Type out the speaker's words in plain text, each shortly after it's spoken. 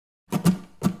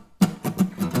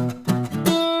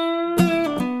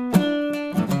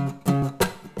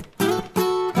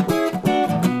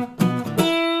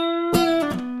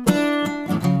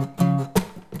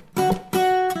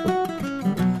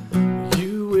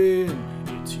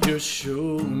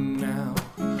show now.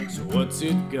 So what's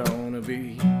it gonna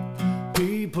be?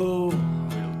 People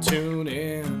will tune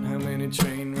in. How many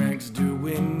train wrecks do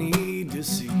we need to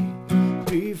see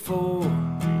before we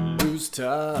lose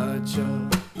touch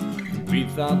of? We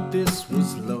thought this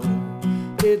was low.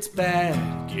 It's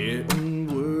bad, getting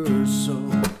worse. So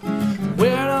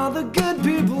where'd all the good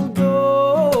people go?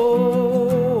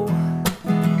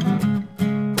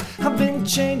 I've been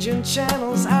changing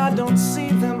channels, I don't see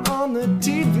them on the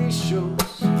TV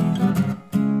shows.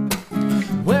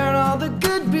 Where'd all the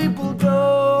good people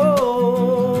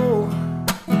go?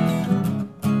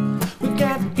 We've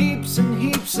got heaps and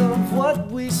heaps of what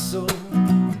we sow.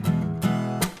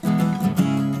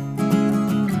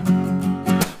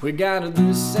 We got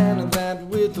this and that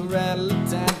with a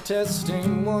rattle-tap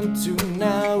testing 1, 2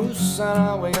 now. Whose side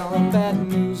are we on? Bad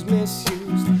news,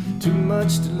 misused, too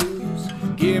much to lose.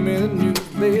 Give me the news,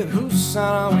 babe. Whose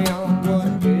side are we on?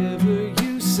 Whatever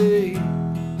you say.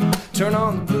 Turn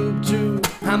on the Bluetooth,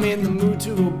 I'm in the mood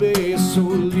to obey. So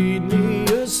lead me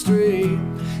astray.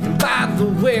 And by the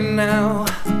way now,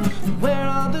 where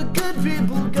all the good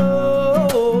people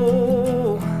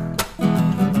go?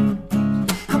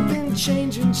 I've been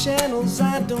changing channels,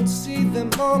 I don't see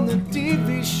them on the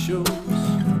TV shows.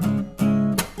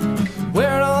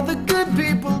 Where all the good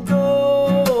people go?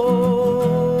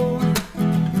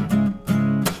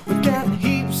 We've got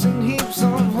heaps and heaps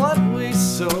of what we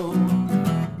sow.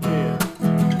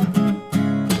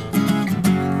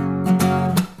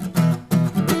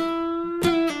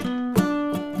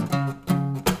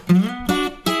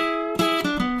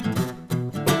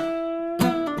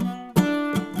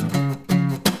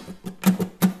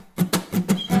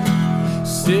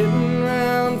 Sitting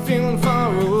around feeling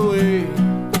far away,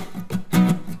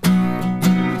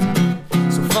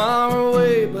 so far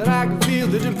away, but I can feel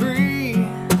the debris.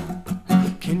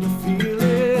 Can you feel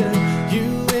it? You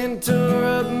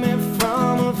interrupt me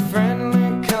from a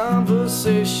friendly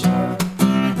conversation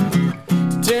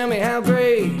to tell me how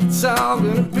great it's all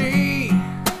gonna be.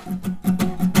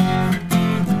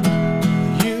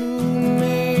 You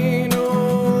may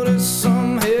notice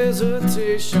some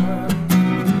hesitation.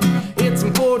 It's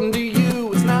important to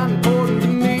you, it's not important to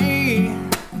me.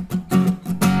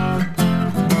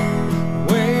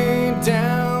 Way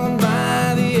down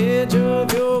by the edge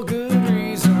of your good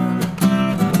reason,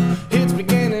 it's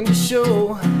beginning to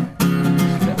show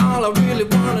that all I really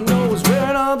want to know is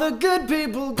where all the good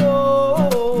people go.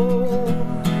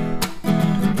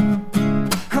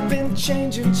 I've been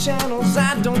changing channels,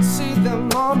 I don't see them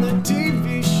on the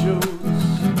TV shows.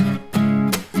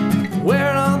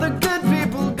 Where all the good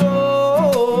people go?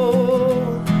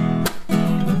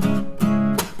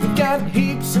 Got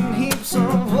heaps and heaps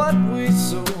of what we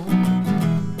sow.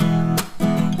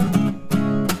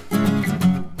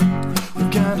 We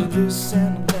got this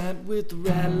and that with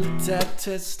rattle-tap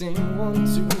testing 1,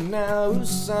 2 now. Whose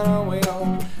side are we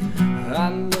on?